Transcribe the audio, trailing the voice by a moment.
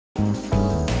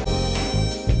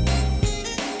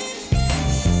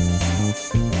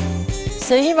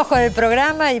Seguimos con el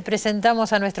programa y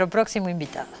presentamos a nuestro próximo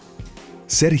invitado.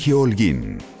 Sergio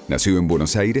Olguín. Nació en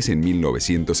Buenos Aires en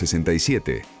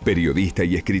 1967. Periodista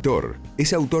y escritor.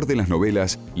 Es autor de las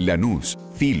novelas Lanús,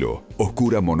 Filo,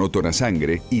 Oscura monótona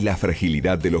sangre y La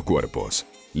fragilidad de los cuerpos.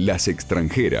 Las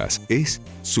extranjeras es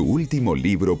su último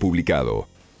libro publicado.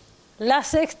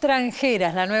 Las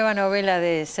extranjeras, la nueva novela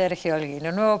de Sergio Olguín,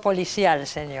 un nuevo policial,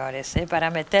 señores,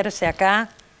 para meterse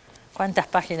acá. ¿Cuántas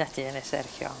páginas tiene,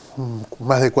 Sergio?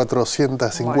 Más de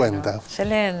 450. Bueno, se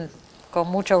leen con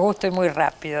mucho gusto y muy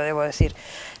rápido, debo decir.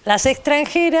 Las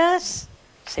extranjeras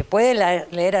se puede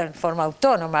leer en forma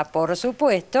autónoma, por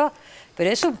supuesto, pero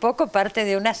es un poco parte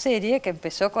de una serie que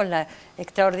empezó con la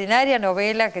extraordinaria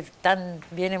novela que tan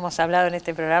bien hemos hablado en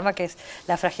este programa, que es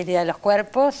La fragilidad de los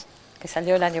cuerpos, que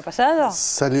salió el año pasado.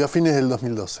 Salió a fines del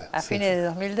 2012. A fines de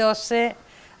 2012.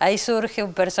 Ahí surge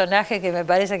un personaje que me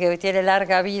parece que tiene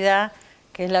larga vida,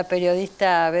 que es la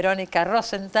periodista Verónica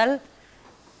Rosenthal,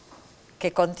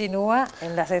 que continúa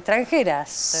en Las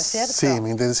extranjeras, ¿no es cierto? Sí,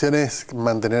 mi intención es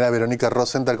mantener a Verónica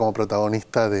Rosenthal como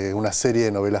protagonista de una serie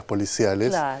de novelas policiales.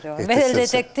 Claro, en vez del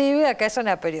detective, acá es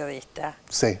una periodista.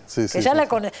 Sí, sí, sí. Que ya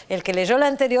el que leyó la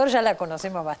anterior ya la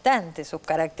conocemos bastante, sus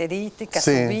características, su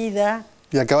vida.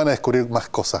 Y acá van a descubrir más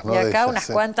cosas, ¿no? Y acá unas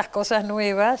cuantas cosas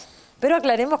nuevas. Pero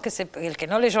aclaremos que el que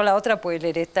no leyó la otra puede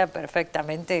leer esta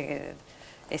perfectamente,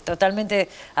 es totalmente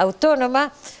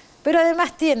autónoma, pero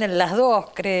además tienen las dos,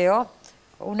 creo,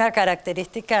 una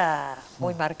característica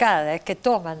muy marcada, es que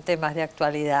toman temas de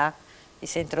actualidad y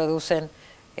se introducen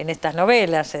en estas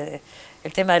novelas. El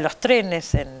tema de los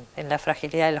trenes en La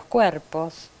fragilidad de los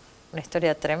cuerpos, una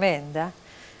historia tremenda,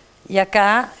 y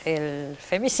acá el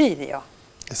femicidio.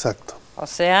 Exacto. O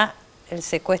sea, el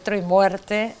secuestro y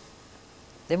muerte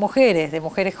de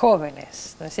mujeres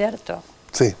jóvenes, ¿no es cierto?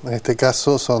 Sí, en este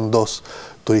caso son dos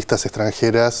turistas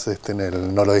extranjeras en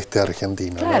el noroeste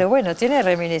argentino. Claro, ¿no? bueno, tiene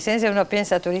reminiscencia, uno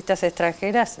piensa turistas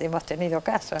extranjeras, hemos tenido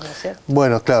casos, ¿no es cierto?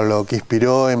 Bueno, claro, lo que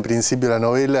inspiró en principio la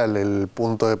novela, el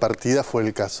punto de partida fue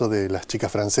el caso de las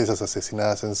chicas francesas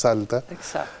asesinadas en Salta.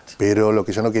 Exacto. Pero lo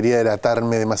que yo no quería era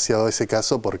atarme demasiado a ese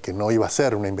caso porque no iba a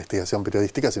ser una investigación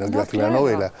periodística, sino que iba a escribir una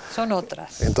novela. Son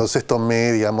otras. Entonces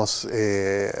tomé, digamos,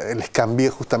 les cambié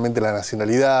justamente la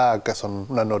nacionalidad, acá son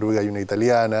una noruega y una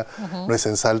italiana, no es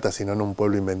en Salta, sino en un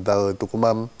pueblo inventado de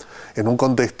Tucumán, en un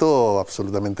contexto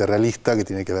absolutamente realista que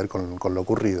tiene que ver con lo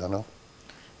ocurrido, ¿no?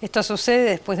 Esto sucede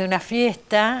después de una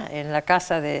fiesta en la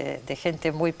casa de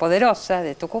gente muy poderosa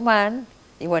de Tucumán,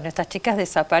 y bueno, estas chicas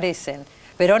desaparecen.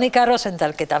 Verónica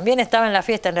Rosenthal, que también estaba en la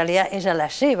fiesta, en realidad ella la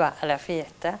lleva a la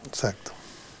fiesta. Exacto.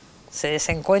 Se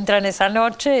desencuentran esa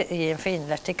noche y, en fin,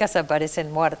 las chicas aparecen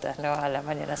muertas, ¿no?, a la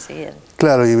mañana siguiente.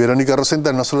 Claro, y Verónica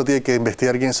Rosenthal no solo tiene que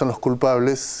investigar quiénes son los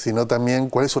culpables, sino también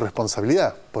cuál es su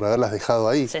responsabilidad por haberlas dejado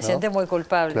ahí. Se siente muy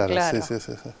culpable, claro. Sí.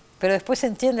 Pero después se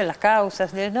entienden las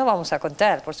causas, no vamos a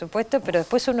contar, por supuesto, pero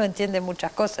después uno entiende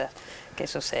muchas cosas que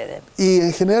suceden. Y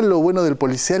en general lo bueno del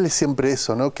policial es siempre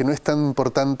eso, ¿no? Que no es tan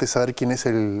importante saber quién es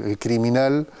el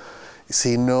criminal,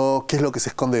 sino qué es lo que se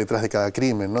esconde detrás de cada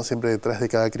crimen, ¿no? Siempre detrás de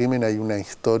cada crimen hay una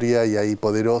historia y hay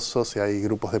poderosos, y hay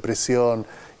grupos de presión,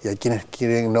 y hay quienes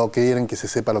no quieren que se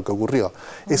sepa lo que ocurrió.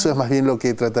 Eso es más bien lo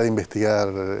que trata de investigar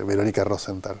Verónica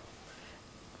Rosenthal.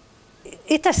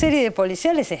 Esta serie de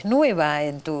policiales es nueva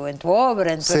en tu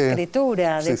obra, en tu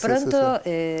escritura. De pronto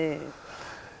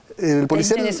el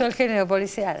policial, ¿te interesó el género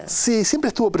policial? Sí, siempre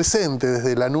estuvo presente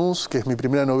desde Lanús, que es mi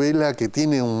primera novela, que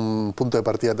tiene un punto de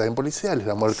partida también policial, es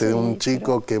la muerte de un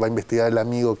chico que va a investigar el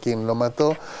amigo quien lo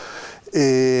mató.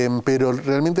 Pero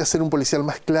realmente hacer un policial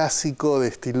más clásico, de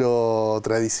estilo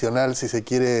tradicional, si se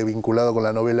quiere, vinculado con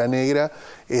la novela negra,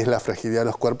 es La fragilidad de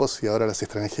los cuerpos y ahora Las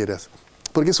extranjeras.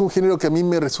 Porque es un género que a mí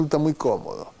me resulta muy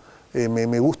cómodo.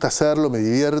 Me gusta hacerlo, me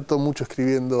divierto mucho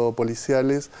escribiendo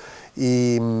policiales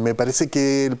y me parece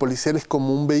que el policial es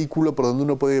como un vehículo por donde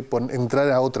uno puede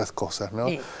entrar a otras cosas, ¿no?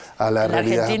 Sí. A la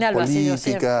realidad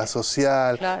política,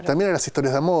 social, claro. También a las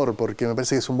historias de amor, porque me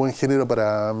parece que es un buen género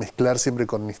para mezclar siempre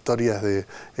con historias de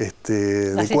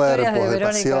cuerpos, de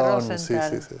pasión.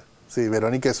 Sí,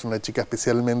 Verónica es una chica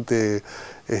especialmente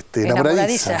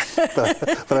enamoradiza.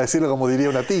 Para decirlo como diría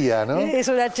una tía, ¿no? Es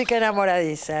una chica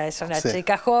enamoradiza, es una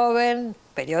chica joven,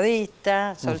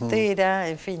 periodista, soltera,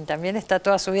 en fin, también está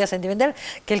toda su vida sentimental,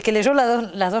 que el que leyó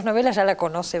las dos novelas ya la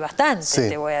conoce bastante,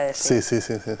 te voy a decir. Sí.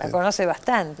 La conoce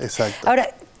bastante. Exacto. Ahora,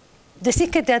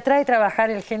 decís que te atrae trabajar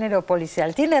el género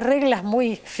policial. ¿Tiene reglas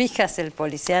muy fijas el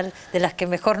policial de las que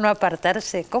mejor no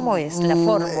apartarse? ¿Cómo es la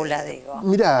fórmula, digo?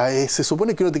 Mirá, se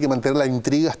supone que uno tiene que mantener la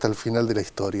intriga hasta el final de la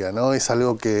historia, ¿no? Es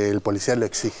algo que el policial lo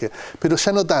exige. Pero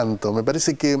ya no tanto. Me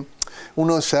parece que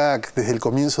uno ya desde el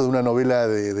comienzo de una novela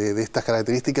de estas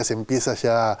características empieza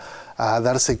ya a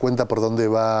darse cuenta por dónde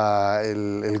va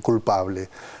el culpable.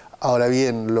 Ahora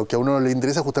bien, lo que a uno le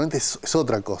interesa justamente es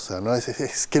otra cosa, ¿no?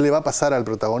 Es qué le va a pasar al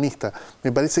protagonista.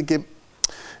 Me parece que,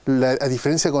 a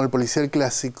diferencia con el policial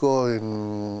clásico, en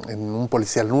un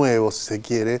policial nuevo, si se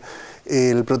quiere,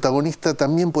 el protagonista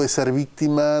también puede ser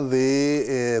víctima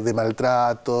de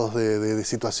maltratos, de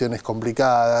situaciones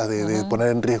complicadas, de poner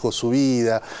en riesgo su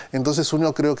vida. Entonces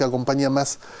uno creo que acompaña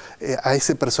más a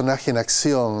ese personaje en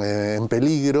acción, en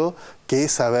peligro, que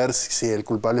es saber si el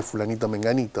culpable es fulanito o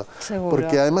menganito. Seguro.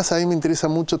 Porque además a mí me interesa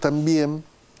mucho también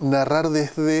narrar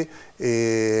desde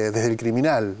el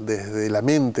criminal, desde la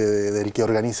mente del que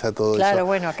organiza todo eso. Claro,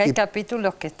 bueno, acá hay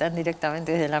capítulos que están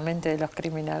directamente desde la mente de los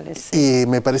criminales. Sí. Y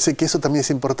me parece que eso también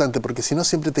es importante, porque si no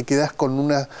siempre te quedás con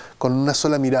una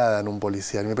sola mirada en un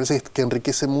policial. Me parece que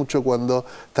enriquece mucho cuando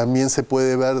también se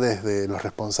puede ver desde los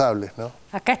responsables, ¿no?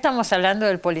 Acá estamos hablando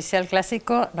del policial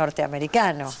clásico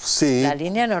norteamericano, sí, la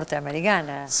línea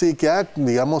norteamericana. Sí, que ha,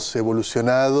 digamos,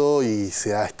 evolucionado y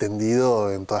se ha extendido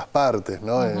en todas partes,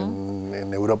 ¿no?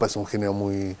 En Europa es un género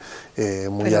muy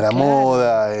a la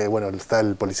moda, bueno, está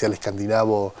el policial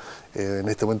escandinavo en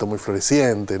este momento muy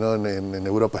floreciente, ¿no? En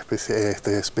Europa,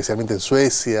 especialmente en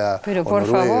Suecia. Pero o por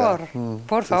Noruega.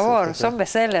 favor, son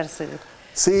bestsellers.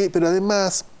 Sí, pero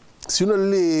además, si uno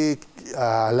lee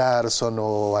a Larsson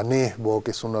o a Nesbo,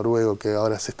 que es un noruego que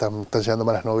ahora se están llegando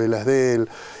más las novelas de él,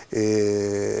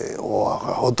 o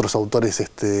a otros autores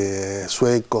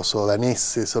suecos o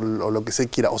daneses o lo que se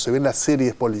quiera, o se ven las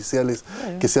series policiales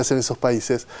que se hacen en esos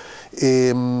países,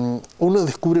 uno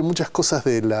descubre muchas cosas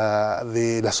de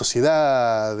la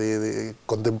sociedad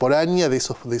contemporánea de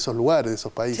esos lugares, de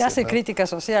esos países. Se hace, ¿no?, crítica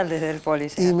social desde el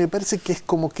policial. Y me parece que es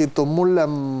como que tomó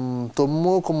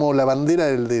como la bandera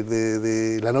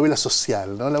de la novela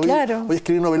social, ¿no? Claro. Hoy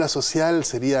escribir novela social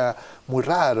sería muy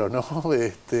raro, ¿no?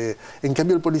 En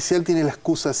cambio el policial tiene la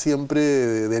excusa siempre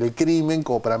del crimen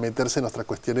como para meterse en otras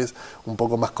cuestiones un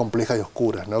poco más complejas y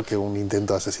oscuras, ¿no?, que un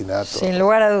intento de asesinato. Sin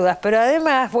lugar a dudas, pero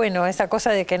además, bueno, esa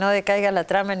cosa de que no decaiga la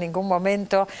trama en ningún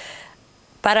momento.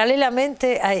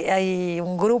 Paralelamente hay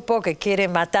un grupo que quiere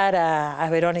matar a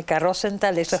Verónica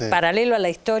Rosenthal, eso es paralelo a la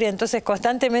historia, entonces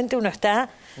constantemente uno está,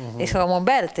 es como un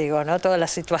vértigo, ¿no? Todas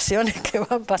las situaciones que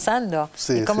van pasando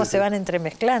y cómo se van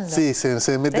entremezclando. Sí, se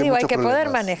meten digo, muchos hay que problemas. poder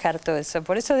manejar todo eso,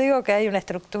 por eso digo que hay una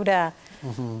estructura...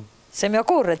 Se me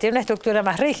ocurre, tiene una estructura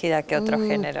más rígida que otros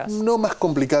géneros. No más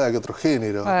complicada que otros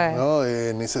géneros, ¿no?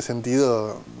 En ese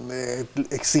sentido,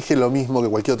 exige lo mismo que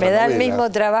cualquier otra novela. Me da el mismo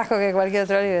trabajo que cualquier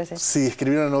otro libro. Sí,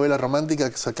 escribir una novela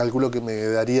romántica, calculo que me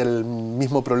daría el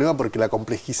mismo problema porque la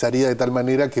complejizaría de tal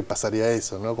manera que pasaría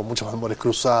eso, ¿no? Con muchos amores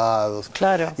cruzados.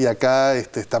 Claro. Y acá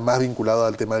está más vinculado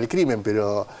al tema del crimen,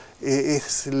 pero...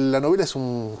 la novela es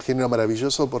un género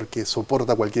maravilloso porque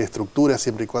soporta cualquier estructura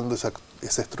siempre y cuando esa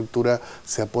estructura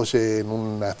se apoye en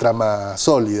una trama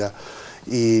sólida.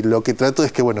 Y lo que trato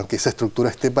es que, bueno, que esa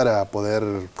estructura esté para poder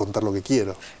contar lo que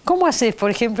quiero. ¿Cómo haces, por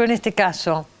ejemplo, en este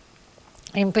caso?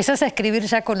 ¿Empezás a escribir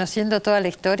ya conociendo toda la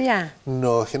historia?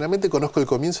 No, generalmente conozco el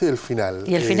comienzo y el final.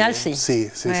 ¿Y el final sí?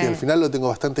 Sí, el final lo tengo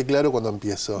bastante claro cuando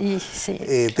empiezo.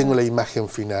 Tengo la imagen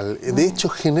final. De hecho,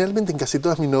 generalmente en casi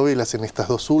todas mis novelas, en estas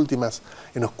dos últimas,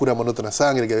 en Oscura, monótona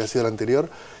sangre, que había sido la anterior...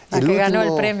 que ganó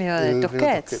el premio de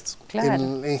Tusquets.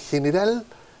 Claro. En general...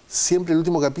 Siempre el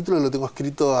último capítulo lo tengo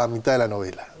escrito a mitad de la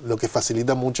novela, lo que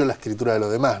facilita mucho la escritura de lo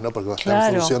demás, ¿no? Porque va a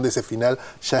estar en función de ese final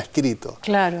ya escrito.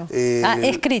 Claro.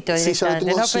 Escrito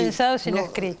directamente, no pensado, sino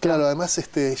escrito. Claro, además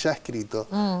ya escrito.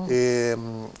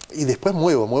 Y después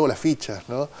muevo las fichas,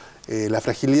 ¿no? La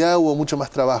fragilidad hubo mucho más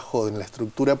trabajo en la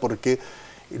estructura porque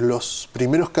los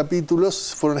primeros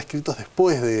capítulos fueron escritos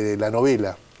después de la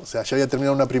novela. O sea, ya había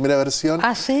terminado una primera versión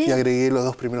y agregué los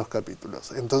dos primeros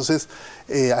capítulos. Entonces,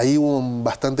 ahí hubo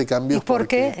bastante cambio. ¿Y por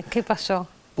qué? ¿Qué pasó?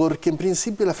 Porque en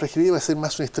principio La fragilidad iba a ser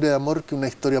más una historia de amor que una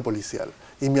historia policial.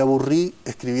 Y me aburrí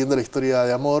escribiendo la historia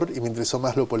de amor y me interesó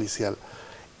más lo policial.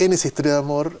 En esa historia de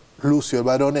amor, Lucio, el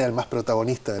varón, era el más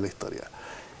protagonista de la historia.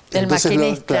 Entonces,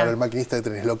 el maquinista de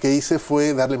trenes. Lo que hice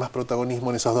fue darle más protagonismo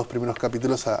en esos dos primeros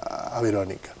capítulos a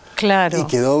Verónica. Claro. Y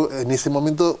quedó en ese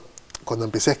momento... Cuando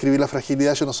empecé a escribir La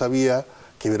fragilidad, yo no sabía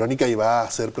que Verónica iba a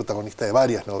ser protagonista de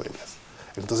varias novelas.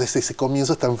 Entonces ese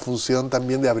comienzo está en función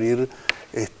también de abrir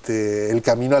el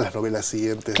camino a las novelas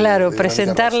siguientes. Claro,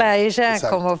 presentarla a ella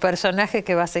como personaje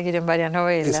que va a seguir en varias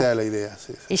novelas. Esa era la idea,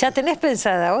 sí. ¿Y ya tenés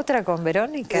pensada otra con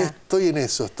Verónica? Estoy en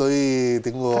eso,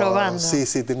 tengo probando. Sí,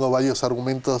 tengo varios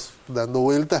argumentos dando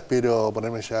vueltas, pero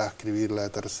ponerme ya a escribir la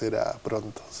tercera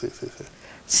pronto, sí.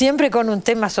 Siempre con un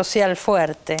tema social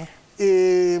fuerte.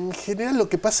 En general lo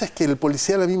que pasa es que el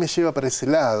policial a mí me lleva para ese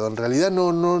lado. En realidad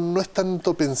no es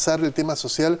tanto pensar el tema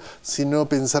social, sino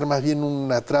pensar más bien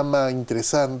una trama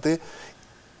interesante.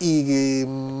 Y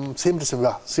siempre se me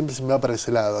va para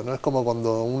ese lado, ¿no? Es como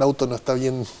cuando un auto no está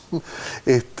bien,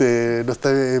 no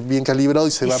está bien calibrado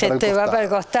y se va para el costado. Va para el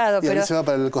costado. Y a mí se va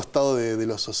para el costado de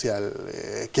lo social,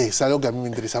 que es algo que a mí me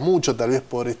interesa mucho, tal vez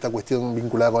por esta cuestión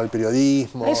vinculada con el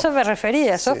periodismo. A eso me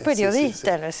refería, sos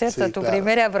periodista, ¿no es cierto? Sí, tu claro.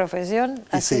 primera profesión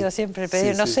ha sido siempre el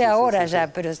periodismo. No sé ahora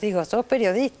ya, pero digo, sos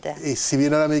periodista. Y si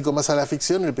bien ahora me dedico más a la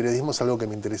ficción, el periodismo es algo que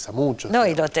me interesa mucho. No,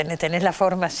 y tenés la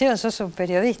formación, sos un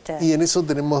periodista. Y en eso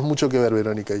tenemos mucho que ver,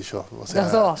 Verónica y yo. O sea,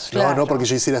 los dos, claro. No porque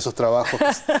yo hiciera esos trabajos.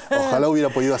 Ojalá hubiera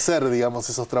podido hacer, digamos,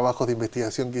 esos trabajos de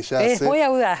investigación que ella hace. Es muy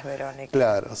audaz, Verónica.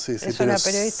 Claro, sí. Es una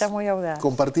periodista muy audaz.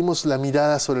 Compartimos la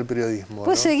mirada sobre el periodismo. ¿Vos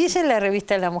 ¿no? seguís en la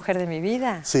revista La Mujer de mi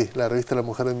Vida? Sí, la revista La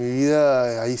Mujer de mi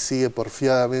Vida, ahí sigue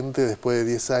porfiadamente después de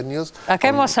 10 años. Acá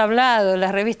hemos hablado,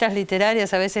 las revistas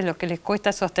literarias a veces lo que les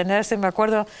cuesta sostenerse. Me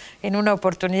acuerdo en una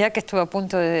oportunidad que estuvo a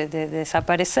punto de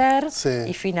desaparecer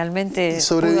y finalmente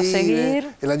pudo seguir.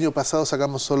 El año pasado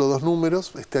sacamos solo 2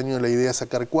 números, este año la idea es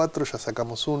sacar 4, ya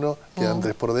sacamos 1, quedan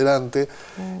 3 por delante.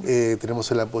 Tenemos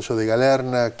el apoyo de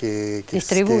Galerna que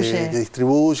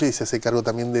distribuye y se hace cargo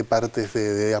también de partes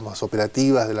digamos,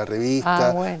 operativas de la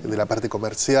revista, de la parte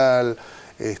comercial,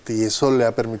 y eso le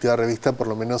ha permitido a la revista por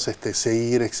lo menos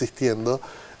seguir existiendo.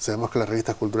 Sabemos que las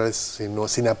revistas culturales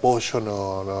sin apoyo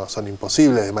no son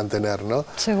imposibles de mantener, ¿no?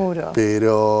 Seguro.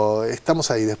 Pero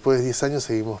estamos ahí, después de 10 años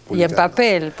seguimos publicando. Y en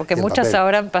papel, porque muchas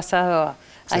ahora han pasado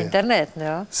a internet,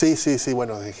 ¿no? Sí,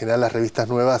 bueno, en general las revistas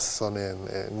nuevas son en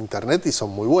internet y son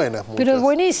muy buenas. Pero es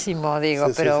buenísimo, digo,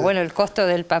 bueno, el costo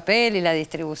del papel y la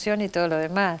distribución y todo lo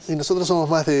demás. Y nosotros somos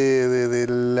más de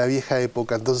la vieja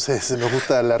época, entonces nos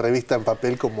gusta la revista en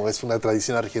papel como es una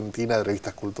tradición argentina de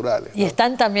revistas culturales, ¿no? ¿Y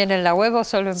están también en la web o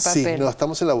solo en papel? Sí, no,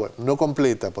 estamos en la web, no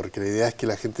completa, porque la idea es que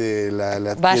la gente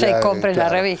la vaya y compre la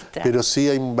revista. Pero sí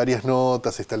hay varias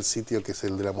notas, está el sitio que es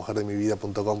el de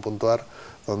lamujerdemivida.com.ar,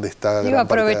 donde está... Digo,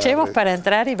 aprovechemos para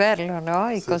entrar y verlo,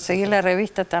 ¿no? Y conseguir la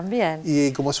revista también.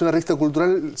 Y como es una revista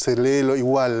cultural, se lee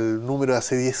igual el número de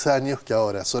hace 10 años que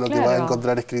ahora, solo que va a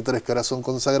encontrar escritores que ahora son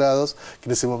consagrados, que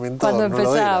en ese momento cuando no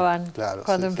lo eran. Claro,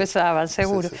 cuando empezaban,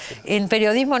 seguro. En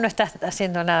periodismo no estás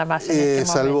haciendo nada más en este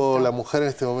momento. Salvo La Mujer en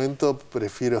este momento,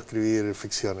 prefiero escribir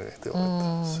ficción en este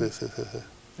momento.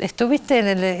 ¿Estuviste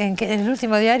en el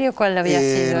último diario? ¿Cuál había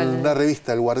sido? Una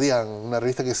revista, El Guardián, una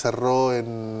revista que cerró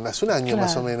hace un año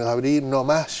más o menos,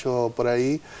 mayo, por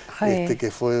ahí, que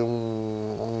fue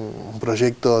un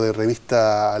proyecto de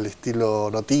revista al estilo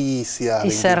Noticias,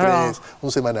 23, cerró.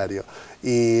 Un semanario.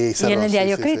 Y en el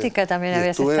diario Crítica también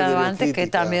habías estado antes, que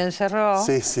también cerró.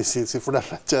 Sí, fue una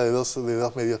racha de dos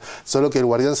medios. Solo que El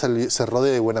Guardián cerró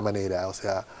de buena manera, o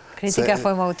sea... Crítica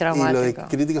fue muy traumático. Y lo de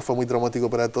Crítica fue muy traumático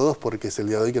para todos porque es el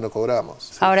día de hoy que no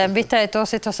cobramos. Ahora, en vista de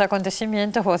todos estos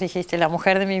acontecimientos, vos dijiste La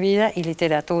Mujer de mi vida y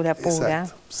literatura pura.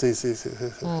 Exacto.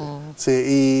 Sí,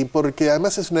 y porque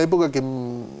además es una época que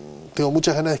tengo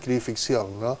muchas ganas de escribir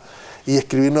ficción, ¿no? Y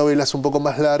escribir novelas un poco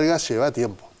más largas lleva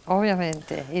tiempo.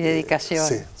 Obviamente, y dedicación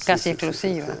casi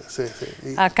exclusiva.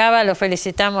 Acá lo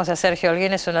felicitamos a Sergio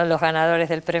Olguín, es uno de los ganadores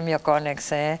del premio Conex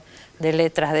de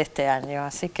letras de este año.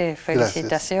 Así que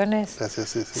felicitaciones.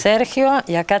 Gracias. Sergio,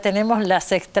 y acá tenemos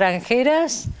Las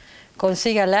Extranjeras,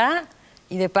 consígala,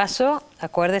 y de paso,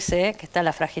 acuérdese que está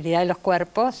La Fragilidad de los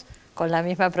Cuerpos, con la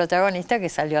misma protagonista que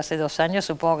salió hace 2 años,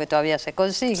 supongo que todavía se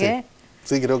consigue.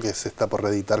 Sí, creo que se está por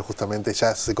reeditar justamente,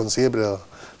 ya se consigue, pero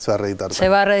se va a reeditar. Se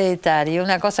va a reeditar. Y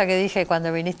una cosa que dije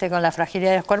cuando viniste con La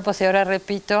Fragilidad de los Cuerpos, y ahora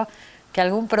repito, que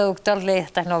algún productor lee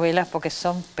estas novelas porque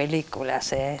son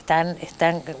películas,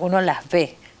 uno las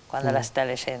ve cuando las está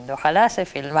leyendo. Ojalá se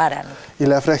filmaran. Y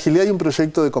La Fragilidad hay un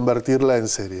proyecto de convertirla en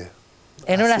serie.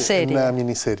 En una serie. En una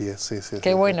miniserie, sí.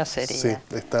 Qué bueno sería. Sí,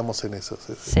 estamos en eso.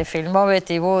 Se filmó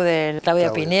Betty Boo de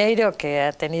Claudia Piñeiro, que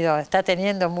está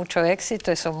teniendo mucho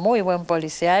éxito, es un muy buen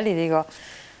policial, y digo,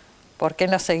 ¿por qué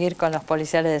no seguir con los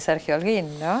policiales de Sergio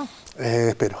Olguín, no?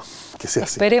 Espero que sea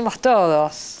así. Esperemos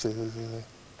todos. Sí.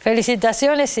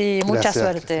 Felicitaciones y mucha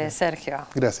suerte, Sergio.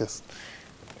 Gracias.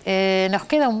 Nos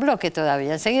queda un bloque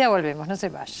todavía, enseguida volvemos, no se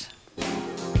vaya.